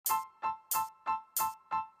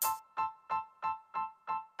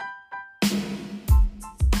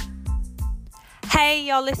Hey,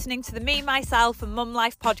 you're listening to the Me, Myself and Mum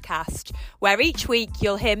Life podcast, where each week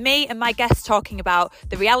you'll hear me and my guests talking about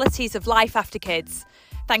the realities of life after kids.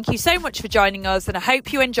 Thank you so much for joining us, and I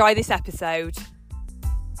hope you enjoy this episode.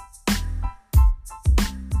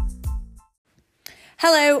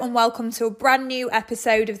 Hello and welcome to a brand new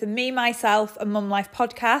episode of the Me, Myself and Mum Life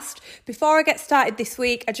podcast. Before I get started this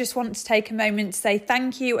week, I just want to take a moment to say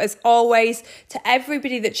thank you as always to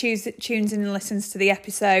everybody that tunes in and listens to the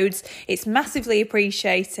episodes. It's massively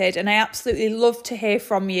appreciated and I absolutely love to hear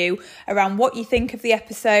from you around what you think of the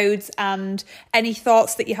episodes and any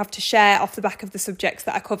thoughts that you have to share off the back of the subjects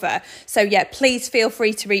that I cover. So yeah, please feel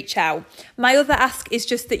free to reach out. My other ask is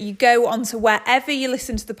just that you go onto wherever you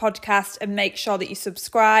listen to the podcast and make sure that you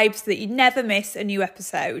subscribe so that you never miss a new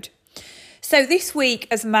episode. So this week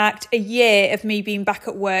has marked a year of me being back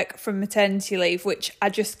at work from maternity leave, which I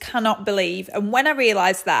just cannot believe. And when I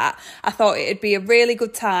realised that, I thought it'd be a really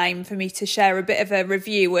good time for me to share a bit of a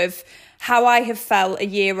review of how I have felt a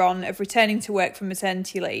year on of returning to work from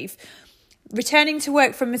maternity leave. Returning to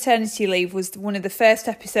work from maternity leave was one of the first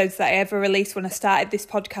episodes that I ever released when I started this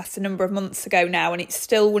podcast a number of months ago now, and it's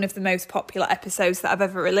still one of the most popular episodes that I've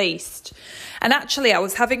ever released. And actually, I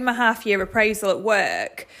was having my half-year appraisal at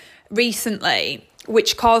work recently,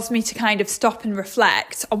 which caused me to kind of stop and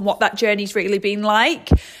reflect on what that journey's really been like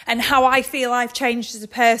and how I feel I've changed as a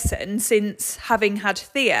person since having had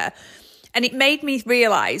Thea. And it made me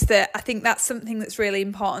realise that I think that's something that's really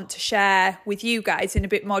important to share with you guys in a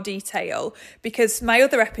bit more detail, because my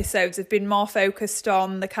other episodes have been more focused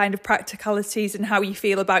on the kind of practicalities and how you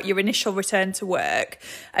feel about your initial return to work,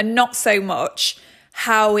 and not so much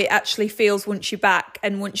how it actually feels once you're back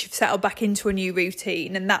and once you've settled back into a new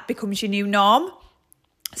routine and that becomes your new norm.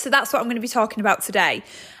 So that's what I'm going to be talking about today.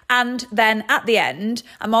 And then at the end,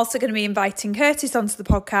 I'm also going to be inviting Curtis onto the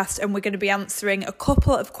podcast, and we're going to be answering a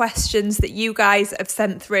couple of questions that you guys have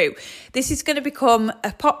sent through. This is going to become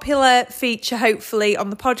a popular feature, hopefully, on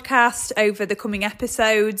the podcast over the coming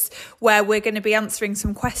episodes, where we're going to be answering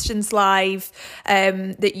some questions live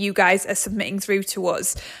that you guys are submitting through to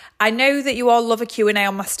us. I know that you all love a Q&A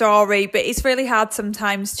on my story, but it's really hard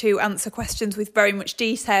sometimes to answer questions with very much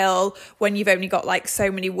detail when you've only got like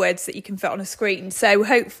so many words that you can fit on a screen. So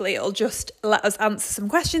hopefully it'll just let us answer some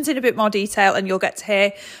questions in a bit more detail, and you'll get to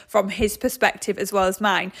hear from his perspective as well as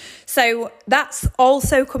mine. So that's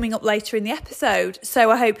also coming up later in the episode.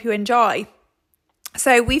 So I hope you enjoy.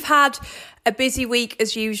 So we've had a busy week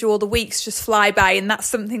as usual. The weeks just fly by, and that's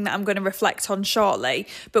something that I'm going to reflect on shortly.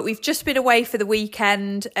 But we've just been away for the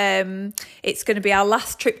weekend. It's going to be our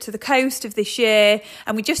last trip to the coast of this year,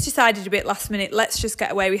 and we just decided a bit last minute, let's just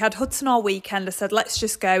get away. We had Hudson all weekend. I said, let's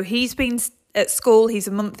just go. He's been at school. He's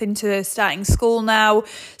a month into starting school now,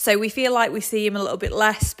 so we feel like we see him a little bit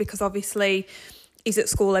less because obviously he's at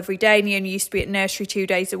school every day and he only used to be at nursery 2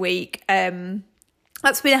 days a week.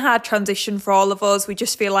 That's been a hard transition for all of us. We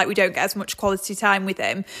just feel like we don't get as much quality time with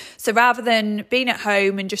him. So rather than being at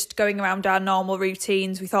home and just going around our normal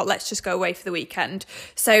routines, we thought, let's just go away for the weekend.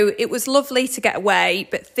 So it was lovely to get away,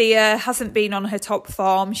 but Thea hasn't been on her top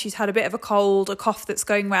form. She's had a bit of a cold, a cough that's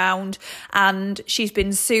going round, and she's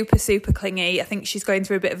been super, super clingy. I think she's going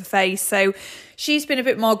through a bit of a phase. So she's been a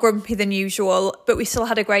bit more grumpy than usual, but we still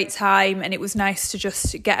had a great time, and it was nice to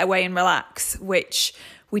just get away and relax, which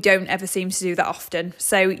we don't ever seem to do that often.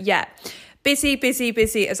 So yeah, busy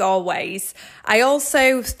as always. I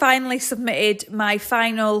also finally submitted my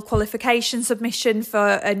final qualification submission for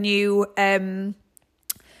a new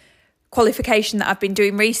qualification that I've been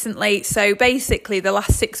doing recently. So basically the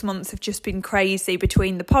last 6 months have just been crazy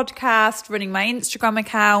between the podcast, running my Instagram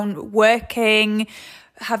account, working,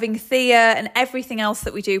 having Thea and everything else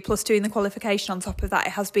that we do, plus doing the qualification on top of that.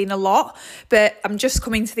 It has been a lot, but I'm just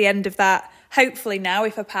coming to the end of that. Hopefully now,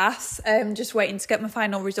 if I pass, just waiting to get my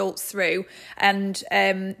final results through, and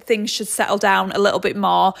things should settle down a little bit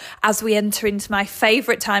more as we enter into my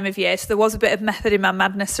favourite time of year. So there was a bit of method in my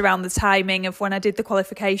madness around the timing of when I did the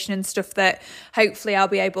qualification and stuff, that hopefully I'll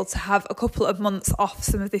be able to have a couple of months off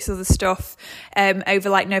some of this other stuff over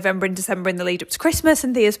like November and December in the lead up to Christmas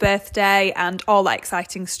and Thea's birthday and all that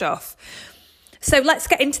exciting stuff. So let's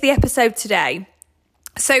get into the episode today.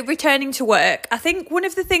 So returning to work, I think one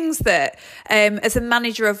of the things that as a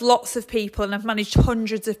manager of lots of people, and I've managed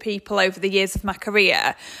hundreds of people over the years of my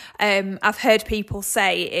career, I've heard people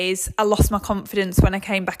say is, I lost my confidence when I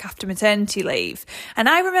came back after maternity leave. And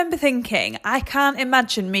I remember thinking, I can't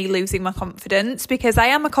imagine me losing my confidence, because I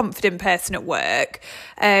am a confident person at work.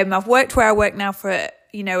 I've worked where I work now for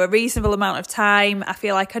a reasonable amount of time. I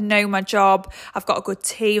feel like I know my job. I've got a good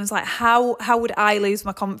team. I was like, how would I lose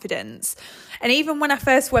my confidence? And even when I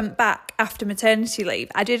first went back after maternity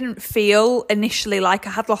leave, I didn't feel initially like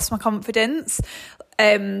I had lost my confidence.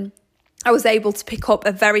 I was able to pick up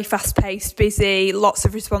a very fast-paced, busy, lots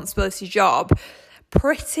of responsibility job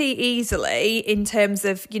pretty easily in terms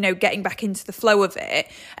of, getting back into the flow of it.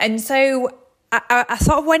 And so I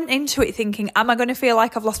sort of went into it thinking, am I going to feel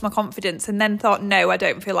like I've lost my confidence? And then thought, no, I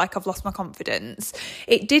don't feel like I've lost my confidence.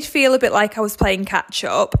 It did feel a bit like I was playing catch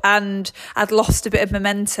up and I'd lost a bit of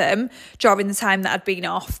momentum during the time that I'd been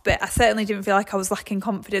off, but I certainly didn't feel like I was lacking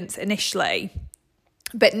confidence initially.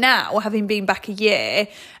 But now, having been back a year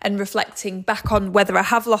and reflecting back on whether I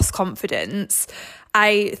have lost confidence,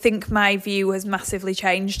 I think my view has massively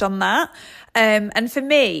changed on that. And for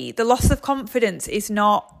me, the loss of confidence is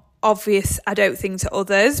not obvious, I don't think, to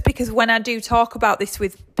others, because when I do talk about this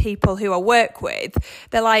with people who I work with,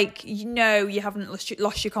 they're like, you haven't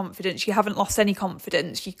lost your confidence, you haven't lost any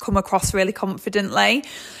confidence, you come across really confidently.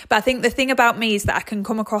 But I think the thing about me is that I can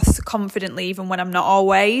come across confidently even when I'm not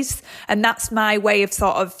always, and that's my way of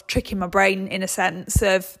sort of tricking my brain in a sense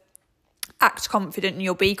of act confident and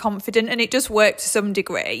you'll be confident, and it does work to some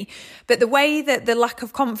degree. But the way that the lack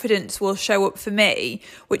of confidence will show up for me,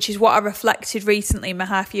 which is what I reflected recently in my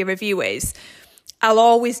half-year review, is I'll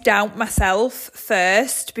always doubt myself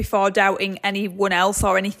first before doubting anyone else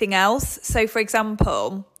or anything else. So, for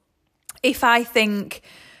example, if I think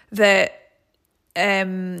that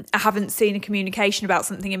I haven't seen a communication about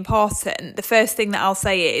something important, the first thing that I'll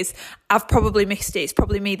say is, I've probably missed it. It's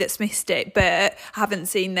probably me that's missed it, but I haven't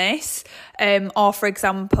seen this. Or for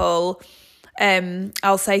example,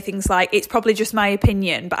 I'll say things like, it's probably just my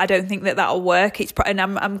opinion, but I don't think that that'll work. And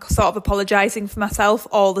I'm sort of apologising for myself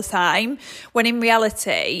all the time, when in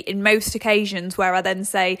reality, in most occasions where I then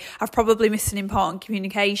say, I've probably missed an important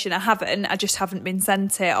communication, I just haven't been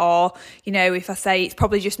sent it. Or, if I say, it's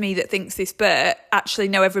probably just me that thinks this, but actually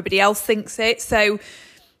no, everybody else thinks it. So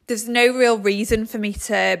there's no real reason for me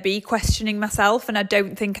to be questioning myself, and I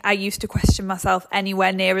don't think I used to question myself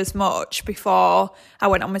anywhere near as much before I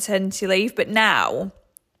went on maternity leave. But now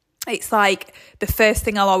it's like the first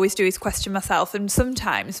thing I'll always do is question myself, and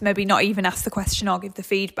sometimes maybe not even ask the question or give the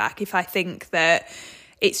feedback if I think that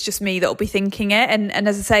it's just me that'll be thinking it. And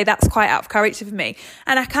as I say, that's quite out of character for me.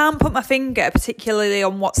 And I can't put my finger particularly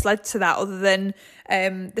on what's led to that, other than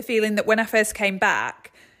the feeling that when I first came back,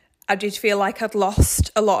 I did feel like I'd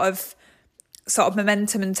lost a lot of sort of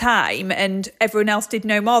momentum and time, and everyone else did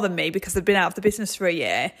know more than me because I'd been out of the business for a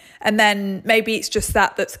year. And then maybe it's just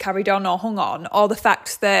that's carried on or hung on, or the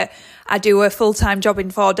fact that I do a full-time job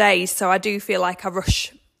in 4 days, so I do feel like I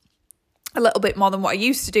rush a little bit more than what I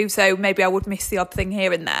used to do, so maybe I would miss the odd thing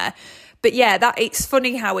here and there. But yeah, it's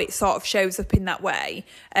funny how it sort of shows up in that way.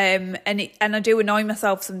 And I do annoy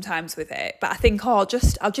myself sometimes with it. But I think, I'll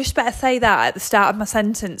just better say that at the start of my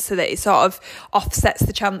sentence so that it sort of offsets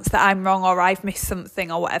the chance that I'm wrong or I've missed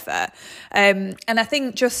something or whatever. And I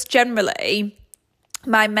think just generally,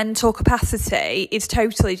 my mental capacity is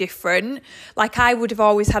totally different. Like, I would have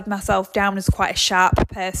always had myself down as quite a sharp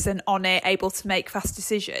person on it, able to make fast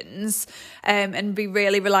decisions, and be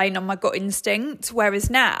really relying on my gut instinct.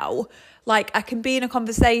 Whereas now, like, I can be in a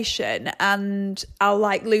conversation and I'll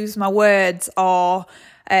lose my words, or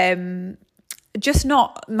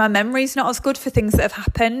my memory's not as good for things that have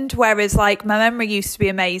happened. Whereas my memory used to be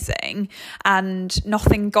amazing and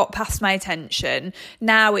nothing got past my attention.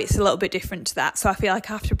 Now it's a little bit different to that. So I feel like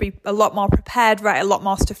I have to be a lot more prepared, write a lot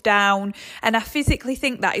more stuff down. And I physically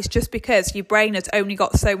think that is just because your brain has only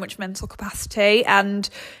got so much mental capacity. And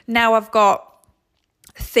now I've got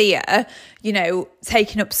Thea,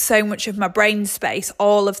 taking up so much of my brain space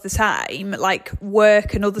all of the time, like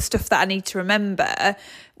work and other stuff that I need to remember,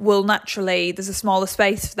 will naturally, there's a smaller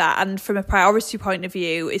space for that. And from a priority point of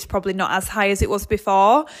view, it's probably not as high as it was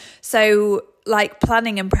before. So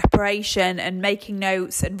planning and preparation and making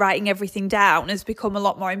notes and writing everything down has become a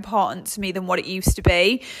lot more important to me than what it used to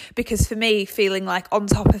be. Because for me, feeling on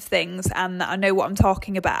top of things and that I know what I'm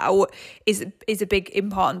talking about is a big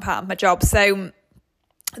important part of my job. So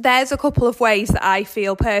there's a couple of ways that I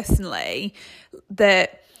feel personally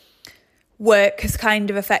that work has kind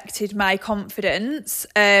of affected my confidence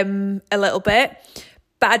a little bit.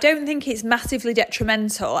 But I don't think it's massively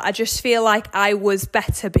detrimental. I just feel like I was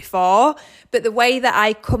better before. But the way that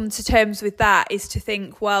I come to terms with that is to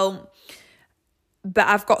think, well, but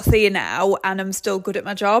I've got Thea now and I'm still good at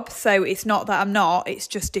my job. So it's not that I'm not, it's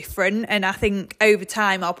just different. And I think over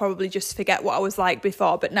time I'll probably just forget what I was like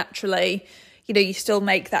before. But naturally, you still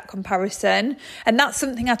make that comparison. And that's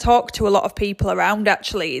something I talk to a lot of people around,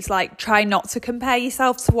 actually. It's like, try not to compare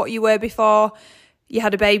yourself to what you were before you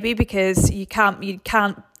had a baby, because you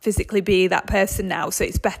can't physically be that person now. So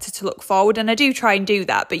it's better to look forward. And I do try and do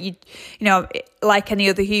that. But, like any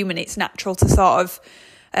other human, it's natural to sort of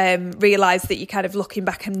realise that you're kind of looking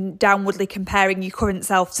back and downwardly comparing your current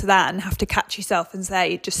self to that, and have to catch yourself and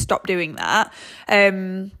say, just stop doing that.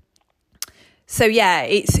 So yeah,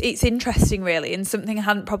 it's interesting really, and something I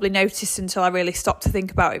hadn't probably noticed until I really stopped to think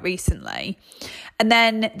about it recently. And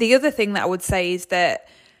then the other thing that I would say is that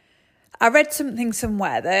I read something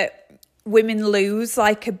somewhere that women lose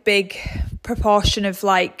like a big proportion of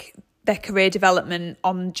like their career development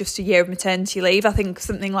on just a year of maternity leave. I think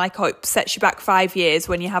something like, it sets you back 5 years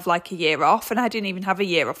when you have like a year off. And I didn't even have a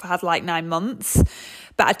year off. I had like 9 months.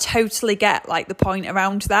 But I totally get like the point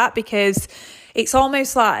around that, because it's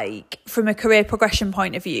almost like, from a career progression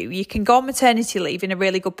point of view, you can go on maternity leave in a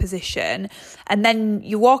really good position, and then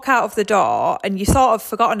you walk out of the door and you're sort of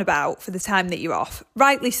forgotten about for the time that you're off.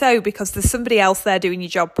 Rightly so, because there's somebody else there doing your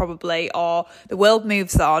job probably, or the world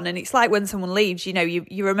moves on. And it's like when someone leaves,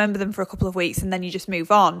 you remember them for a couple of weeks and then you just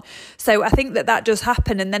move on. So I think that does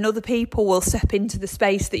happen, and then other people will step into the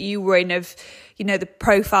space that you were in of, the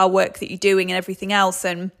profile work that you're doing and everything else.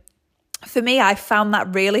 And for me, I found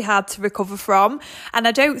that really hard to recover from. And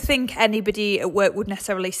I don't think anybody at work would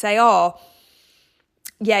necessarily say,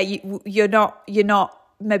 you're not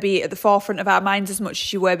maybe at the forefront of our minds as much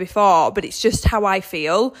as you were before, but it's just how I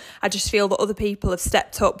feel. I just feel that other people have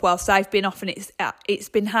stepped up whilst I've been off, and it's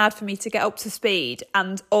been hard for me to get up to speed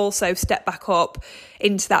and also step back up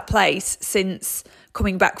into that place since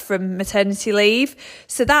coming back from maternity leave.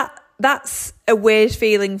 So that's a weird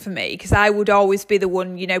feeling for me, because I would always be the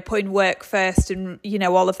one, putting work first and,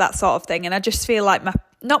 all of that sort of thing. And I just feel like my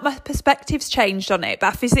perspective's changed on it, but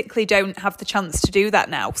I physically don't have the chance to do that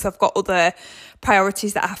now, because I've got other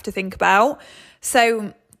priorities that I have to think about.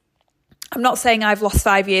 So I'm not saying I've lost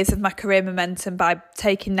 5 years of my career momentum by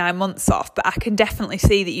taking 9 months off, but I can definitely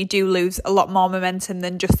see that you do lose a lot more momentum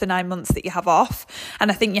than just the 9 months that you have off. And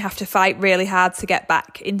I think you have to fight really hard to get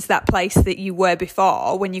back into that place that you were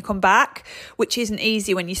before when you come back, which isn't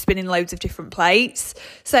easy when you're spinning loads of different plates.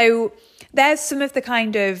 So there's some of the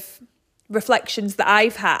kind of reflections that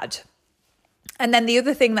I've had. And then the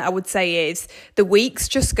other thing that I would say is the weeks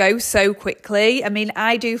just go so quickly. I mean,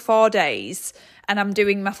 I do 4 days, and I'm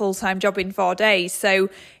doing my full-time job in 4 days. So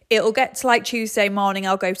it'll get to like Tuesday morning,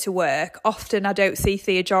 I'll go to work. Often I don't see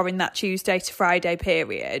Thea during that Tuesday to Friday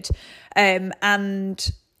period.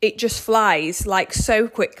 And it just flies like so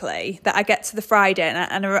quickly that I get to the Friday.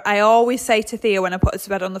 And I always say to Thea when I put her to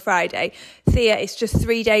bed on the Friday, Thea, it's just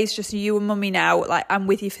 3 days, just you and mummy now. Like, I'm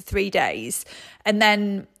with you for 3 days. And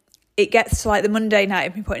then it gets to like the Monday night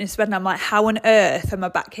of me putting her to bed, and I'm like, how on earth am I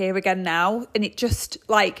back here again now? And it just,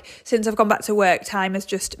 like, since I've gone back to work, time has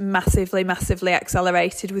just massively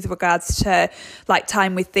accelerated with regards to like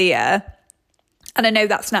time with Thea. And I know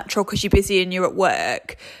that's natural because you're busy and you're at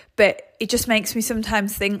work, but it just makes me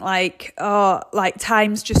sometimes think like,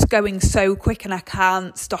 time's just going so quick and I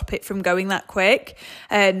can't stop it from going that quick.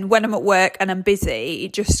 And when I'm at work and I'm busy,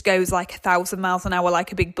 it just goes like 1,000 miles an hour,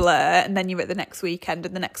 like a big blur. And then you're at the next weekend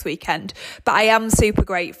and the next weekend. But I am super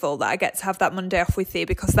grateful that I get to have that Monday off with Thea,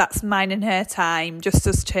 because that's mine and her time, just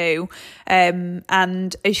us two.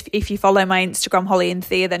 And if you follow my Instagram, Holly and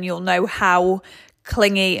Thea, then you'll know how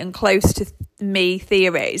clingy and close to me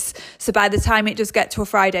Thea is. So by the time it does get to a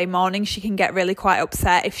Friday morning, she can get really quite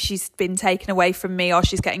upset if she's been taken away from me or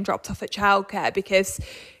she's getting dropped off at childcare, because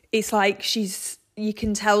it's like you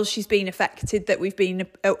can tell she's been affected that we've been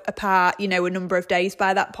apart, a number of days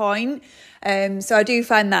by that point. So I do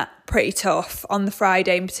find that pretty tough on the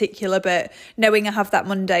Friday in particular, but knowing I have that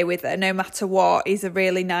Monday with her, no matter what, is a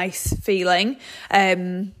really nice feeling.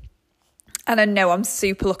 And I know I'm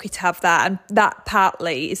super lucky to have that. And that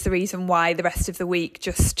partly is the reason why the rest of the week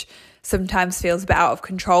just sometimes feels a bit out of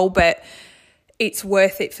control. But it's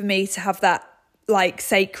worth it for me to have that like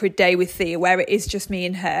sacred day with Thea where it is just me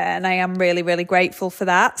and her. And I am really, really grateful for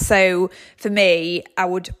that. So for me, I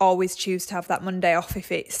would always choose to have that Monday off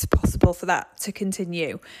if it's possible for that to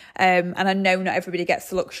continue. And I know not everybody gets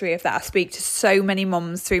the luxury of that. I speak to so many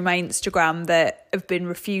mums through my Instagram that have been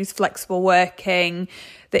refused flexible working,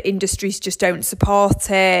 that industries just don't support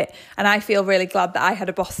it. And I feel really glad that I had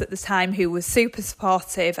a boss at the time who was super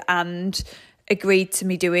supportive and agreed to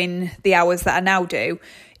me doing the hours that I now do,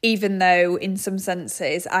 even though in some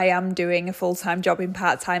senses I am doing a full-time job in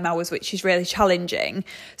part-time hours, which is really challenging.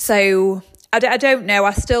 So I don't know.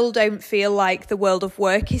 I still don't feel like the world of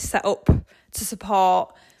work is set up to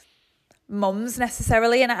support mums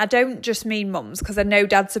necessarily, and I don't just mean mums, because I know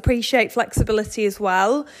dads appreciate flexibility as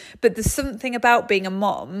well, but there's something about being a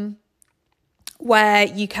mum where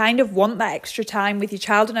you kind of want that extra time with your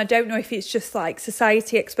child. And I don't know if it's just like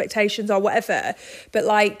society expectations or whatever, but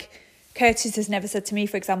like Curtis has never said to me,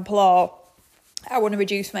 for example, oh, I want to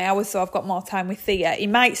reduce my hours so I've got more time with Thea. He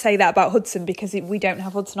might say that about Hudson because we don't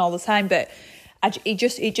have Hudson all the time, but it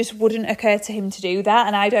just wouldn't occur to him to do that.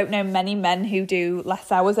 And I don't know many men who do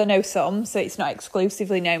less hours. I know some, so it's not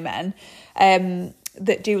exclusively no men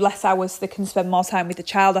that do less hours that can spend more time with the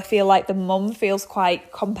child. I feel like the mum feels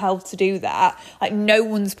quite compelled to do that. Like, no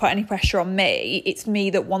one's put any pressure on me. It's me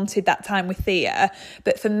that wanted that time with Thea.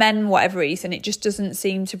 But for men, whatever reason, it just doesn't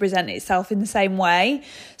seem to present itself in the same way.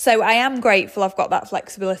 So I am grateful I've got that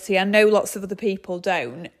flexibility. I know lots of other people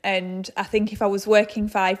don't. And I think if I was working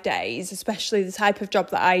 5 days, especially the type of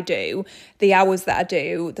job that I do, the hours that I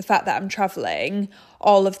do, the fact that I'm travelling,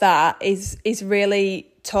 all of that is really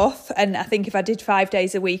tough. And I think if I did 5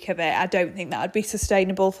 days a week of it, I don't think that would be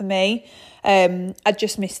sustainable for me. I'd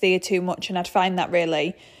just miss Thea too much, and I'd find that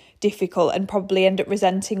really difficult and probably end up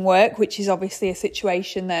resenting work, which is obviously a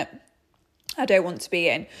situation that I don't want to be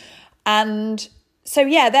in. And so,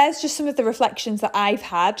 yeah, there's just some of the reflections that I've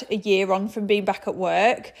had a year on from being back at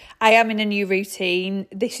work. I am in a new routine.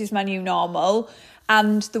 This is my new normal.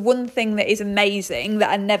 And the one thing that is amazing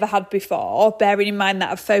that I never had before, bearing in mind that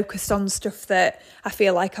I've focused on stuff that I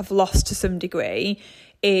feel like I've lost to some degree,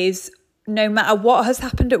 is no matter what has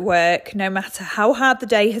happened at work, no matter how hard the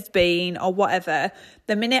day has been or whatever,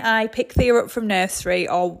 the minute I pick Thea up from nursery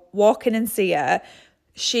or walk in and see her,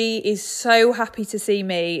 she is so happy to see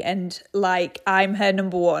me, and like I'm her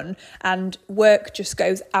number one, and work just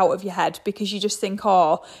goes out of your head because you just think,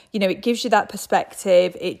 oh, you know, it gives you that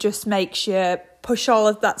perspective. It just makes you push all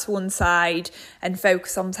of that to one side and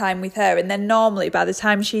focus on time with her. And then normally by the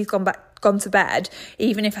time she's gone to bed,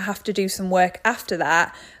 even if I have to do some work after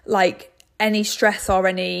that, like any stress or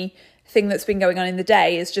anything that's been going on in the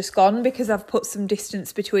day is just gone because I've put some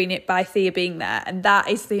distance between it by Thea being there. And that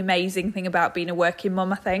is the amazing thing about being a working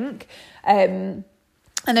mum, I think.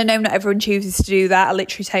 And I know not everyone chooses to do that. I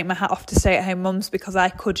literally take my hat off to stay-at-home mums because I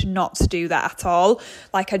could not do that at all.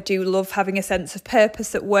 Like, I do love having a sense of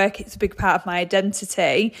purpose at work. It's a big part of my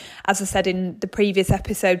identity, as I said in the previous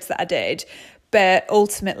episodes that I did. But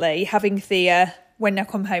ultimately, having Thea when I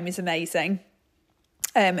come home is amazing.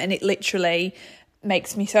 And it literally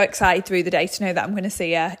makes me so excited through the day to know that I'm going to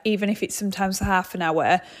see her, even if it's sometimes for half an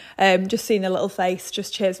hour. Just seeing a little face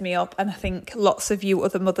just cheers me up. And I think lots of you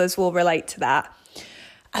other mothers will relate to that.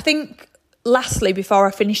 I think, lastly, before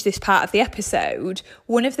I finish this part of the episode,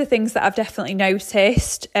 one of the things that I've definitely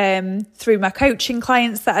noticed through my coaching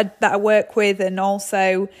clients that I work with, and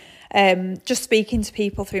also just speaking to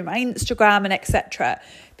people through my Instagram and etc.,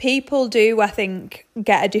 people do, I think,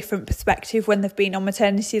 get a different perspective when they've been on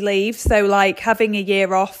maternity leave. So like having a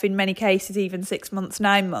year off, in many cases even 6 months,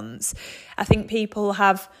 9 months, I think people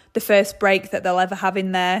have the first break that they'll ever have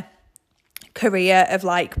in their career of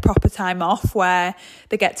like proper time off, where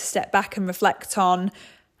they get to step back and reflect on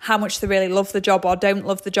how much they really love the job or don't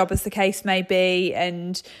love the job, as the case may be,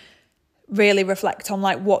 and really reflect on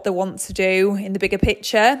like what they want to do in the bigger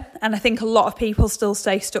picture. And I think a lot of people still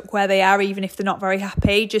stay stuck where they are, even if they're not very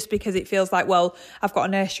happy, just because it feels like, well, I've got a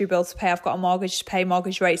nursery bill to pay, I've got a mortgage to pay,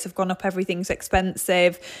 mortgage rates have gone up, everything's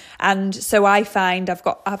expensive. And so I find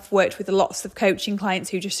I've worked with lots of coaching clients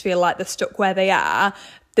who just feel like they're stuck where they are.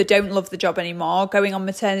 They don't love the job anymore. Going on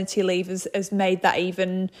maternity leave has made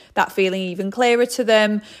that feeling even clearer to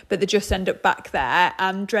them, but they just end up back there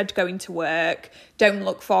and dread going to work, don't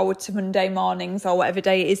look forward to Monday mornings or whatever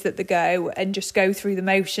day it is that they go, and just go through the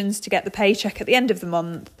motions to get the paycheck at the end of the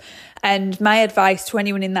month. And my advice to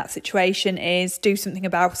anyone in that situation is do something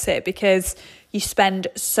about it, because you spend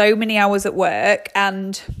so many hours at work,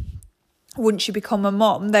 and once you become a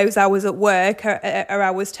mum, those hours at work are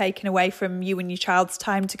hours taken away from you and your child's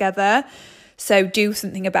time together. So do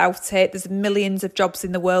something about it. There's millions of jobs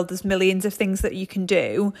in the world. There's millions of things that you can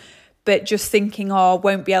do. But just thinking, oh, I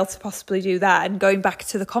won't be able to possibly do that, and going back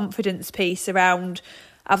to the confidence piece around,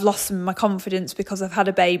 I've lost some of my confidence because I've had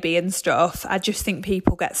a baby and stuff. I just think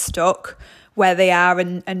people get stuck where they are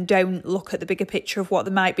and don't look at the bigger picture of what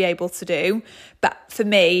they might be able to do. But for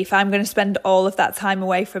me, if I'm going to spend all of that time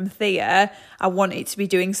away from Thea, I want it to be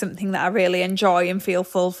doing something that I really enjoy and feel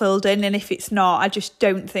fulfilled in. And if it's not, I just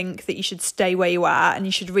don't think that you should stay where you are, and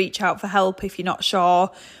you should reach out for help if you're not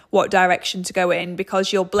sure what direction to go in,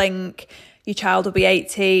 because you'll blink, your child will be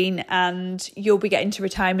 18 and you'll be getting to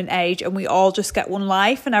retirement age, and we all just get one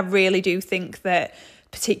life. And I really do think that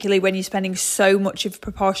particularly when you're spending so much of a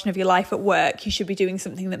proportion of your life at work, you should be doing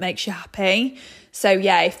something that makes you happy. So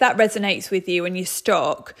yeah, if that resonates with you and you're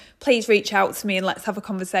stuck, please reach out to me and let's have a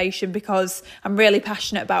conversation, because I'm really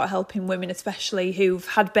passionate about helping women, especially who've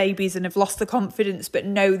had babies and have lost the confidence but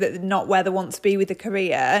know that they're not where they want to be with a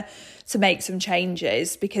career, to make some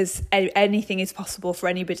changes, because anything is possible for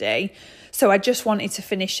anybody. So I just wanted to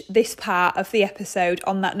finish this part of the episode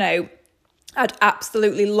on that note. I'd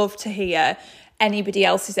absolutely love to hear anybody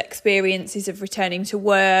else's experiences of returning to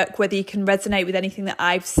work, whether you can resonate with anything that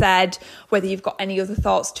I've said, whether you've got any other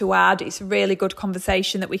thoughts to add. It's a really good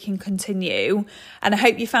conversation that we can continue. And I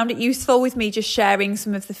hope you found it useful with me just sharing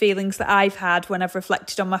some of the feelings that I've had when I've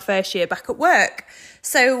reflected on my first year back at work.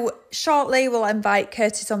 So shortly we'll invite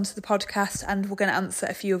Curtis onto the podcast and we're going to answer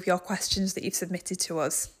a few of your questions that you've submitted to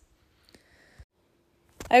us.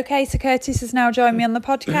 Okay, so Curtis has now joined me on the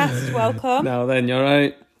podcast. Welcome. Now then, you're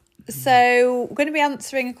right. So we're going to be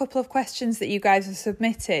answering a couple of questions that you guys have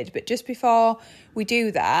submitted, but just before we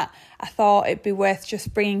do that, I thought it'd be worth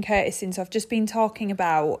just bringing Curtis in. So I've just been talking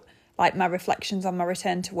about like my reflections on my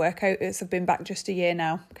return to work. I've been back just a year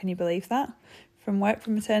now. Can you believe that? From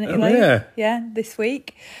maternity leave. Yeah, this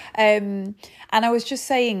week. And I was just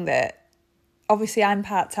saying that obviously I'm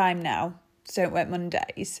part-time now, so don't work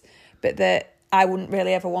Mondays, but that I wouldn't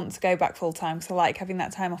really ever want to go back full time because I like having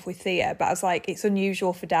that time off with Thea. But I was like, it's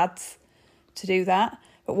unusual for dads to do that.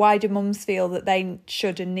 But why do mums feel that they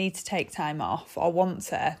should and need to take time off or want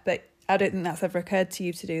to? But I don't think that's ever occurred to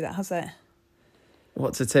you to do that, has it?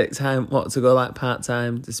 What, to take time? What, to go like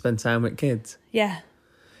part-time to spend time with kids? Yeah.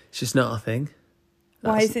 It's just not a thing.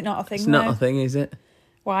 Why is it not a thing? It's not a thing, is it?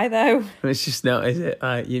 Why though? It's just not, is it?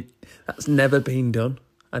 Like, that's never been done.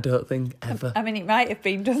 I don't think ever. I mean, it might have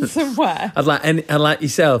been done somewhere. I'd like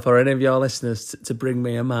yourself or any of your listeners to bring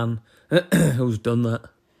me a man who's done that.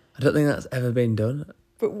 I don't think that's ever been done.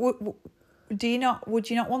 But would you not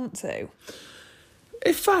want to?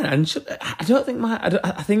 If financial, I don't think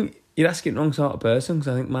I think you're asking the wrong sort of person,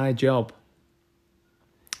 because I think my job,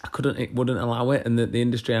 it wouldn't allow it, and the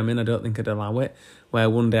industry I'm in, I don't think it'd allow it. Where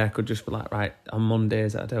one day I could just be like, right, on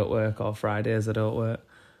Mondays I don't work or Fridays I don't work,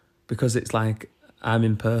 because it's like, I'm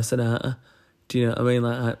in person, aren't I? Do you know what I mean?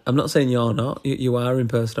 Like, I'm not saying you're not. You are in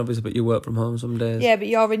person, obviously, but you work from home some days. Yeah, but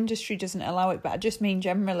your industry doesn't allow it. But I just mean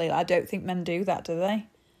generally, I don't think men do that, do they?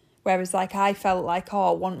 Whereas, like, I felt like,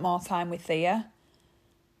 I want more time with Thea.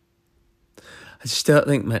 I just don't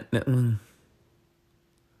think men...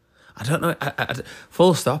 I don't know. I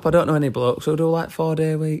full stop. I don't know any blokes who do like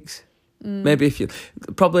 4-day weeks. Maybe if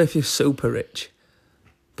you're super rich.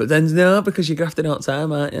 But then, no, because you're grafting out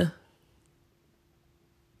time, aren't you?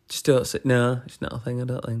 Just don't say, no, it's not a thing, I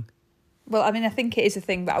don't think. Well, I mean, I think it is a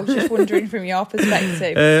thing, but I was just wondering from your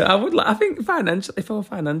perspective. I think financially, if I were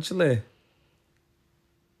financially,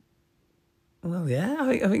 well, yeah,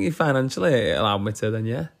 I think if financially allowed me to, then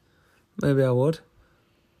yeah, maybe I would.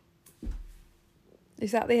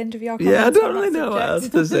 Is that the end of your comments? Yeah, I don't really know what else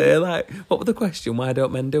to say. Like, what was the question? Why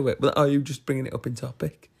don't men do it? But are you just bringing it up in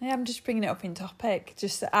topic? Yeah, I'm just bringing it up in topic.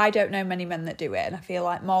 Just I don't know many men that do it, and I feel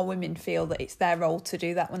like more women feel that it's their role to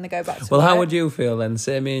do that when they go back to work. Well, how would you feel then?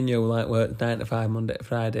 Say me and you like work 9 to 5, Monday to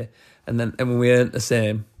Friday, and when we earn the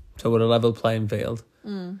same, so we're a level playing field.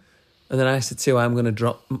 And then I said to you, I'm going to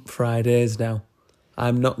drop Fridays now.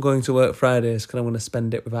 I'm not going to work Fridays because I'm going to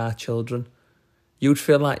spend it with our children. You'd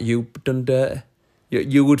feel like you've done dirty.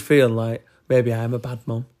 You would feel like, maybe I'm a bad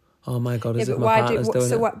mum. Oh my God, is it my partner's doing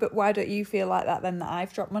it? But why don't you feel like that then, that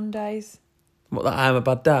I've dropped Mondays? What, that I'm a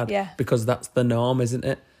bad dad? Yeah. Because that's the norm, isn't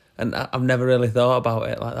it? And I've never really thought about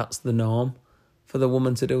it. Like, that's the norm for the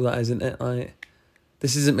woman to do that, isn't it? Like,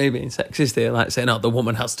 this isn't me being sexist here, like saying, the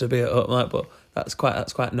woman has to be at home. Like, but that's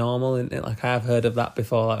quite normal, isn't it? Like, I've heard of that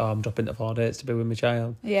before. Like, I'm dropping to 4 days to be with my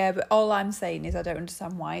child. Yeah, but all I'm saying is I don't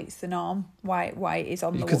understand why it's the norm. Why it is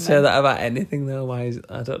on the woman. You could say that about anything, though. Why is it?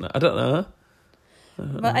 I don't know.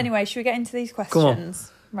 Well, anyway, should we get into these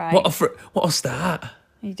questions? Right. What a start.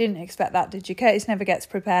 You didn't expect that, did you? Curtis never gets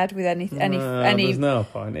prepared with any. There's no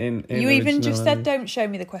point in you even just said, don't show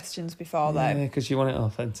me the questions before, though. Yeah, because you want it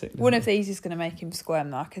authentic. One of these is going to make him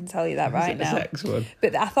squirm, though. I can tell you that right now. Sex one.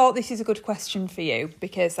 But I thought this is a good question for you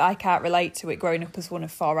because I can't relate to it growing up as one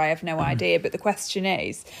of 4. I have no idea. But the question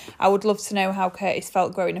is, I would love to know how Curtis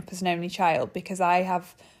felt growing up as an only child, because I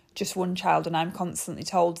have just one child and I'm constantly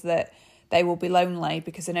told that they will be lonely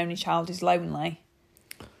because an only child is lonely.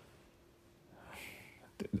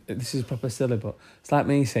 This is proper silly, but it's like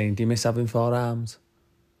me saying, do you miss having 4 arms?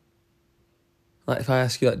 Like, if I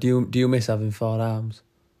ask you that, do you miss having 4 arms?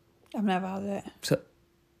 I've never had it.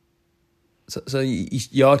 So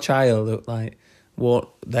your child, like,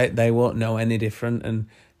 they won't know any different. And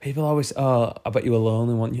people always, oh, I bet you were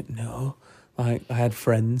lonely, weren't you? No, like I had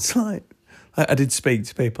friends, like I did speak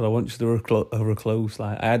to people. I once they were close.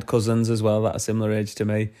 Like I had cousins as well that are similar age to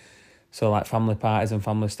me, so like family parties and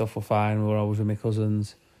family stuff were fine. We were always with my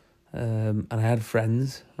cousins, and I had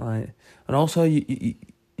friends. Like, and also you're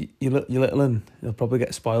little and you'll probably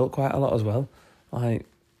get spoilt quite a lot as well, like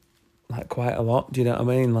quite a lot. Do you know what I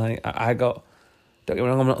mean? Like I got. Don't get me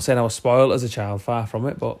wrong, I'm not saying I was spoiled as a child, far from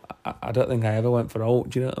it, but I don't think I ever went for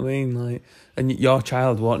out, do you know what I mean? Like, and your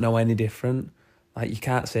child won't know any different. Like, you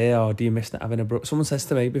can't say, oh, do you miss not having a brother? Someone says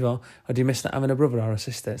to me before, oh, do you miss not having a brother or a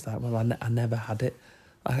sister? It's like, well, I never had it.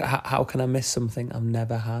 Like, how can I miss something I've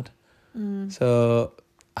never had? So,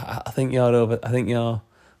 I think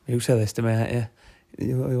you say this to me, aren't you?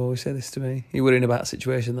 You always say this to me. You're worrying about a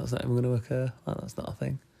situation that's not even going to occur. Like, that's not a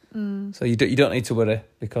thing. So you don't need to worry,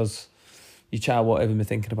 because your child won't even be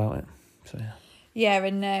thinking about it. So yeah. Yeah,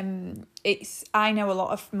 and I know a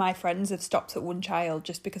lot of my friends have stopped at one child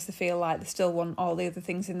just because they feel like they still want all the other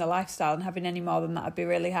things in their lifestyle, and having any more than that would be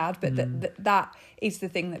really hard. But that is the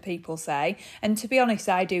thing that people say. And to be honest,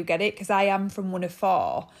 I do get it, because I am from one of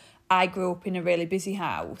four. I grew up in a really busy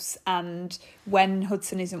house, and when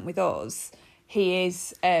Hudson isn't with us, he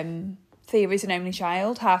is Thea is an only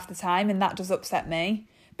child half the time, and that does upset me.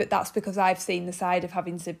 But that's because I've seen the side of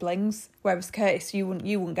having siblings, whereas Curtis, you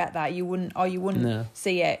wouldn't get that. You wouldn't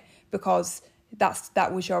see it, because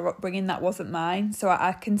that was your upbringing. That wasn't mine. So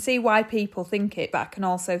I can see why people think it, but I can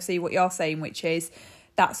also see what you're saying, which is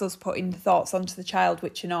that's us putting the thoughts onto the child,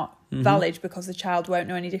 which are not valid, because the child won't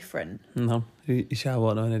know any different. No, your child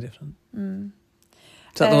won't know any different. Is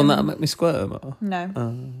that the one that'll make me squirm? Or? No. Oh,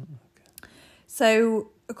 okay. So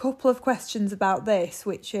a couple of questions about this,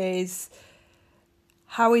 which is,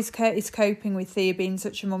 how is Curtis coping with Thea being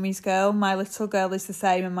such a mummy's girl? My little girl is the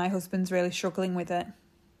same, and my husband's really struggling with it.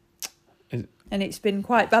 And it's been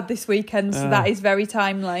quite bad this weekend, so that is very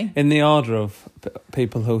timely. In the order of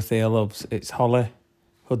people who Thea loves, it's Holly,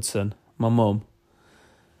 Hudson, my mum,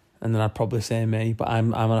 and then I'd probably say me, but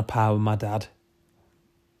I'm on a par with my dad.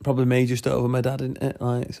 Probably me just over my dad, isn't it?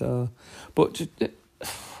 Like, so, but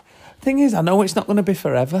thing is, I know it's not going to be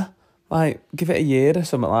forever. Like, give it a year or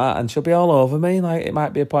something like that, and she'll be all over me. Like, it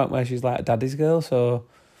might be a point where she's like a daddy's girl. So,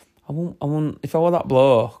 I won't. If I were that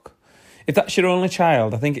bloke, if that's your only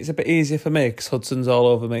child, I think it's a bit easier for me, because Hudson's all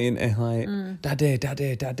over me, isn't he? Like, daddy,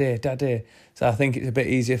 daddy, daddy, daddy. So I think it's a bit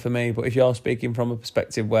easier for me. But if you're speaking from a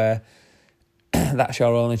perspective where that's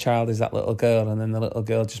your only child, is that little girl, and then the little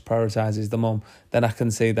girl just prioritises the mum, then I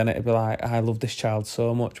can see, then it'd be like, I love this child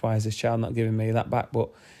so much. Why is this child not giving me that back? But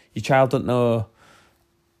your child don't know.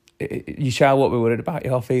 Your child won't be worried about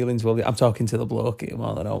your feelings, will you? I'm talking to the bloke here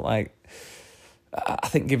more than I don't. Like, I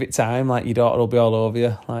think give it time. Like, your daughter will be all over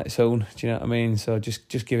you, like, soon. Do you know what I mean? So just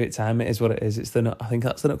give it time. It is what it is. It's the nut. I think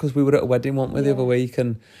that's the nut, because we were at a wedding, weren't we, the other week,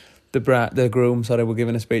 and the groom, were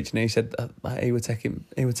giving a speech, and he said he would take it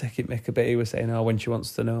mick a bit. He was saying, oh, when she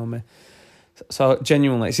wants to know me. So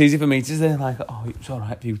genuinely, it's easy for me to say, like, oh, it's all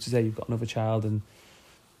right for you to say you've got another child, and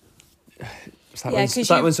it's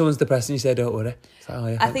like when someone's depressed and you say, don't worry. It's like, oh,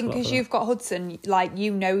 yeah, I think because you've got Hudson, like,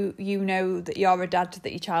 you know that you're a dad that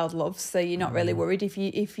your child loves, so you're not really worried.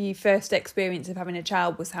 If your first experience of having a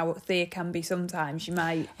child was how Thea can be sometimes, you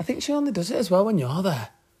might. I think she only does it as well when you're there.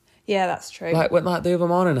 Yeah, that's true. Like the other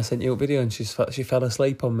morning, I sent you a video and she fell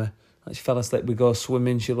asleep on me. Like, she fell asleep. We go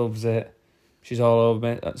swimming. She loves it. She's all over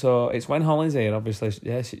me. So it's when Holly's here, obviously.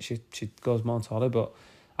 Yeah, she goes more to Holly, but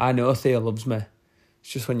I know Thea loves me. It's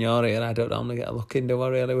just when you're here, I don't normally get a look in, do I,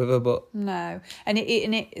 really, with her, but... No.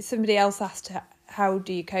 And somebody else asked, how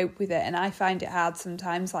do you cope with it? And I find it hard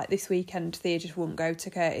sometimes. Like, this weekend, Thea just wouldn't go to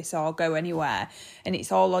Curtis or go anywhere. And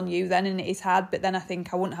it's all on you then, and it is hard. But then I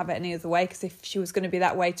think I wouldn't have it any other way, because if she was going to be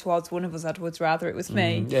that way towards one of us, I would rather it was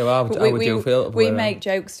me. Yeah, well, how would you feel? We make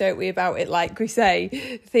jokes, don't we, about it? Like we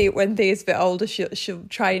say, when Thea's a bit older, she'll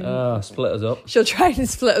try and... split us up. She'll try and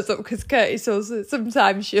split us up, because Curtis also,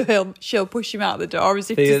 sometimes she'll push him out the door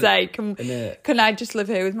as if to say, can I just live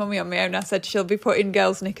here with mummy on my own? I said she'll be putting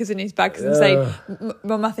girls' knickers in his bags and saying...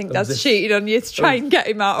 Mum, I think Dad's cheated on you, to try and get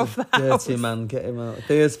him out of the house. Dirty man, get him out.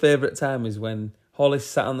 Thea's favourite time is when Holly's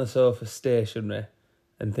sat on the sofa stationary,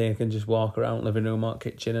 and Thea can just walk around living room or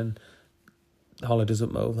kitchen, and Holly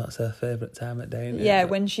doesn't move. That's her favourite time of day, isn't it? Yeah,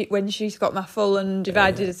 when she's got my full and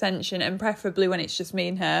divided attention, and preferably when it's just me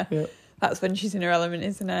and her. Yeah. That's when she's in her element,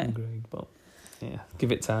 isn't it? Agreed, but yeah,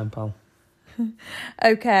 give it time, pal.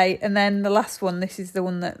 Okay, and then the last one, this is the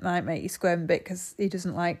one that might make you squirm a bit because he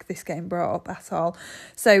doesn't like this getting brought up at all.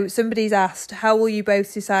 So somebody's asked, how will you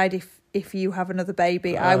both decide if you have another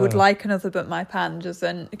baby? I would like another, but my pan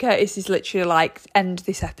doesn't. Curtis is literally like, end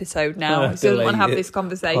this episode now. He doesn't want to have this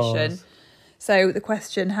conversation. So the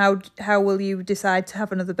question, how will you decide to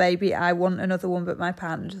have another baby? I want another one, but my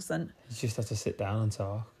partner doesn't. You just have to sit down and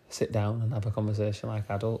talk. Sit down and have a conversation like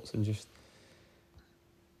adults and just...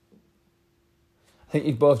 I think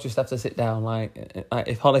you both just have to sit down. Like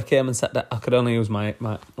if Holly came and said that, I could only use my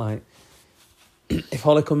like... If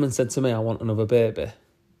Holly come and said to me, I want another baby,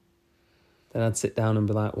 then I'd sit down and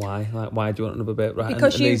be like, why? Like, why do you want another baby? Right,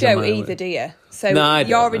 because you don't either, do you? So no,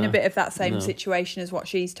 you're in a bit of that same situation as what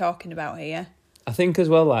she's talking about here. I think as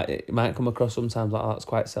well, like, it might come across sometimes like that's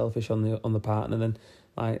quite selfish on the partner. Then,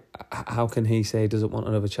 like, how can he say he doesn't want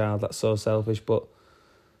another child? That's so selfish. But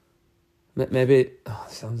maybe,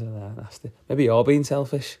 this sounds nasty. Maybe you're being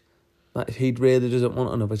selfish. Like, if he really doesn't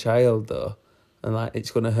want another child, though, and like it's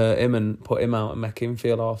going to hurt him and put him out and make him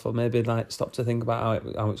feel awful, maybe like stop to think about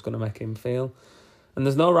how it's going to make him feel. And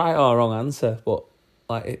there's no right or wrong answer, but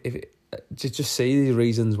like just see the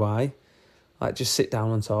reasons why. Like, just sit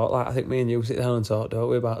down and talk. Like, I think me and you sit down and talk, don't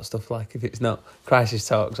we, about stuff like, if it's not crisis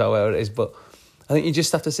talks or whatever it is. But I think you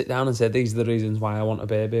just have to sit down and say, these are the reasons why I want a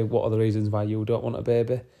baby. What are the reasons why you don't want a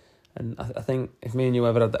baby? And I think if me and you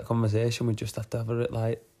ever had that conversation, we'd just have to have it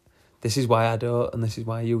like, this is why I don't, and this is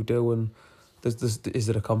why you do, and is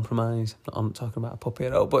there a compromise? I'm talking about a puppy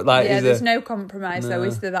at all, but like... Yeah, there's no compromise, though,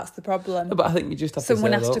 is there? That's the problem. No, but I think you just have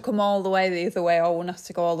Someone to say, has to come all the way the other way, or one has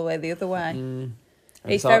to go all the way the other way.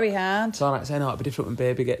 It's very hard. It's all right saying, it'll be different when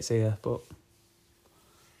baby gets here, but...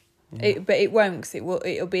 Yeah. But it won't, because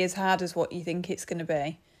it'll be as hard as what you think it's going to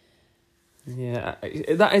be. Yeah,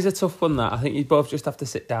 that is a tough one, that. I think you both just have to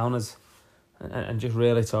sit down and just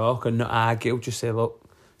really talk and not argue. Just say, look,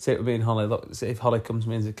 say it with me and Holly, look, say if Holly comes to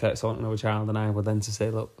me and says, Curtis, I want another child, and I would then to say,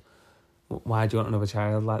 look, why do you want another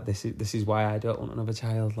child? Like, this is why I don't want another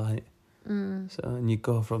child, like... So, and you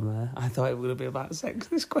go from there. I thought it was going to be about sex,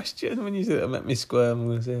 this question. When you said it made me squirm, I'm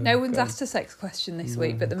going to say... No one's asked a sex question this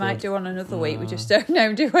week, but they might do on another week. We just don't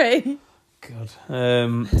know, do we? Good.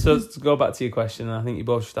 So to go back to your question, I think you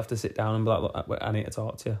both just have to sit down and be like, look, I need to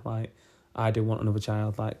talk to you. Like, I do want another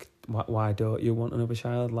child. Like, why don't you want another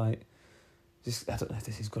child? Like, just, I don't know if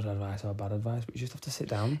this is good advice or bad advice, but you just have to sit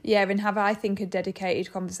down. Yeah, and have, I think, a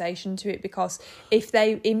dedicated conversation to it, because if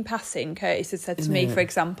they, in passing, Curtis has said to me, for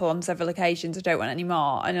example, on several occasions, I don't want any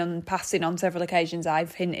more, and on passing on several occasions,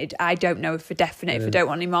 I've hinted, I don't know for definite if I don't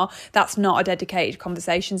want any more. That's not a dedicated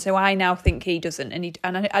conversation, so I now think he doesn't,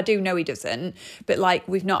 and I do know he doesn't, but, like,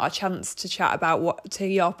 we've not had a chance to chat about what, to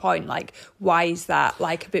your point, like, why is that,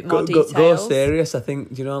 like, a bit more details. Go serious, I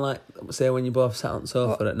think, you know, like, say when you both sat on the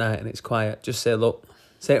sofa at night and it's quiet, just say, look,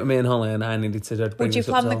 say it with me and Holly, and I needed to bring Would you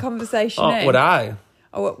plan the conversation in? Would I?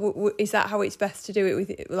 Or is that how it's best to do it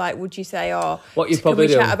with? Like, would you say, what you probably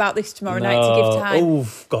can we chat about this tomorrow night to give time? Oh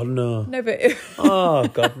God, no. No, but oh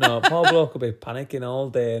God, no. Poor bloke will be panicking all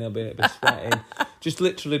day and he'll be sweating. Just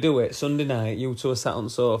literally do it Sunday night. You two are sat on the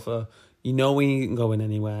sofa. You know he ain't going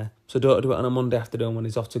anywhere, so don't do it on a Monday afternoon when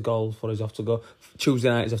he's off to golf or he's off to go Tuesday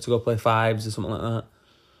night. He's off to go play fives or something like that.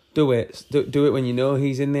 Do it. Do it when you know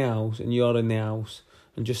he's in the house and you're in the house,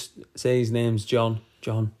 and just say his name's John.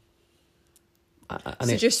 John.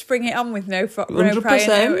 So just bring it on with no prior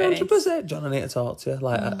notice. 100%. John, I need to talk to you.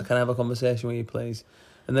 Like, can I have a conversation with you, please?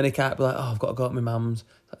 And then he can't be like, I've got to go to my mum's.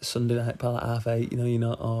 Like Sunday night, pal, at 8:30. You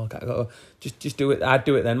know, can't go. Just do it. I'd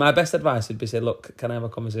do it then. My best advice would be say, look, can I have a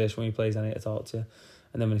conversation with you, please? I need to talk to you.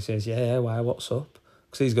 And then when he says, yeah, why? What's up?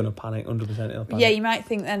 Because he's going to panic, 100% he'll panic. Yeah, you might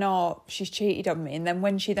think then, she's cheated on me. And then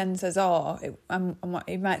when she then says, you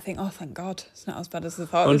might think, thank God, it's not as bad as I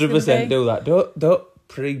thought 100% do that. Don't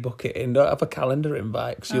pre-book it in. Don't have a calendar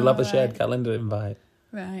invite, because you'll have a shared calendar invite.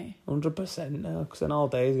 Right. 100% no, because then all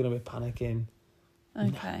day he's going to be panicking.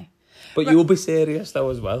 Okay. But you'll be serious, though,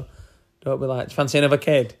 as well. Don't be like, do you fancy another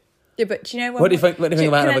kid? Yeah, but do you know... What do you think about another kid?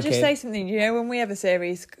 Can I just say something? Do you know, when we have a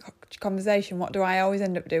serious conversation, what do I always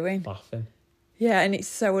end up doing? Laughing. Yeah, and it's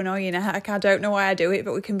so annoying. I don't know why I do it,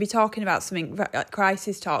 but we can be talking about something like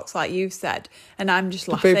crisis talks, like you've said, and I'm just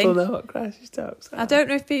laughing. Do people know what crisis talks are? I don't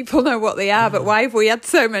know if people know what they are, but why have we had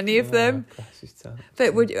so many of them? Crisis talks.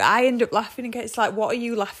 But I end up laughing, and it's like, what are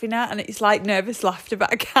you laughing at? And it's like nervous laughter,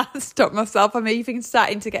 but I can't stop myself. I'm even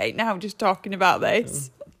starting to get it now, just talking about this.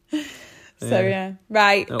 So yeah,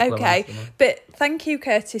 right, Hopefully okay. that's enough. But thank you,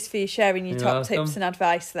 Curtis, for sharing your You're top welcome. tips and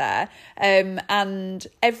advice there. And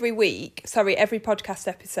every podcast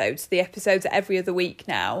episode, so the episodes are every other week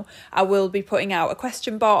now, I will be putting out a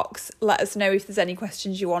question box. Let us know if there's any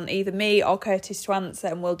questions you want either me or Curtis to answer,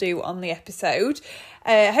 and we'll do on the episode.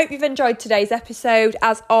 I hope you've enjoyed today's episode.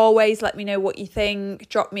 As always, let me know what you think.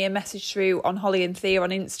 Drop me a message through on Holly and Thea on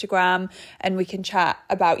Instagram and we can chat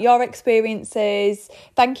about your experiences.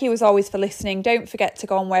 Thank you as always for listening. Don't forget to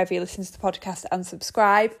go on wherever you listen to the podcast and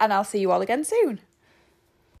subscribe, and I'll see you all again soon.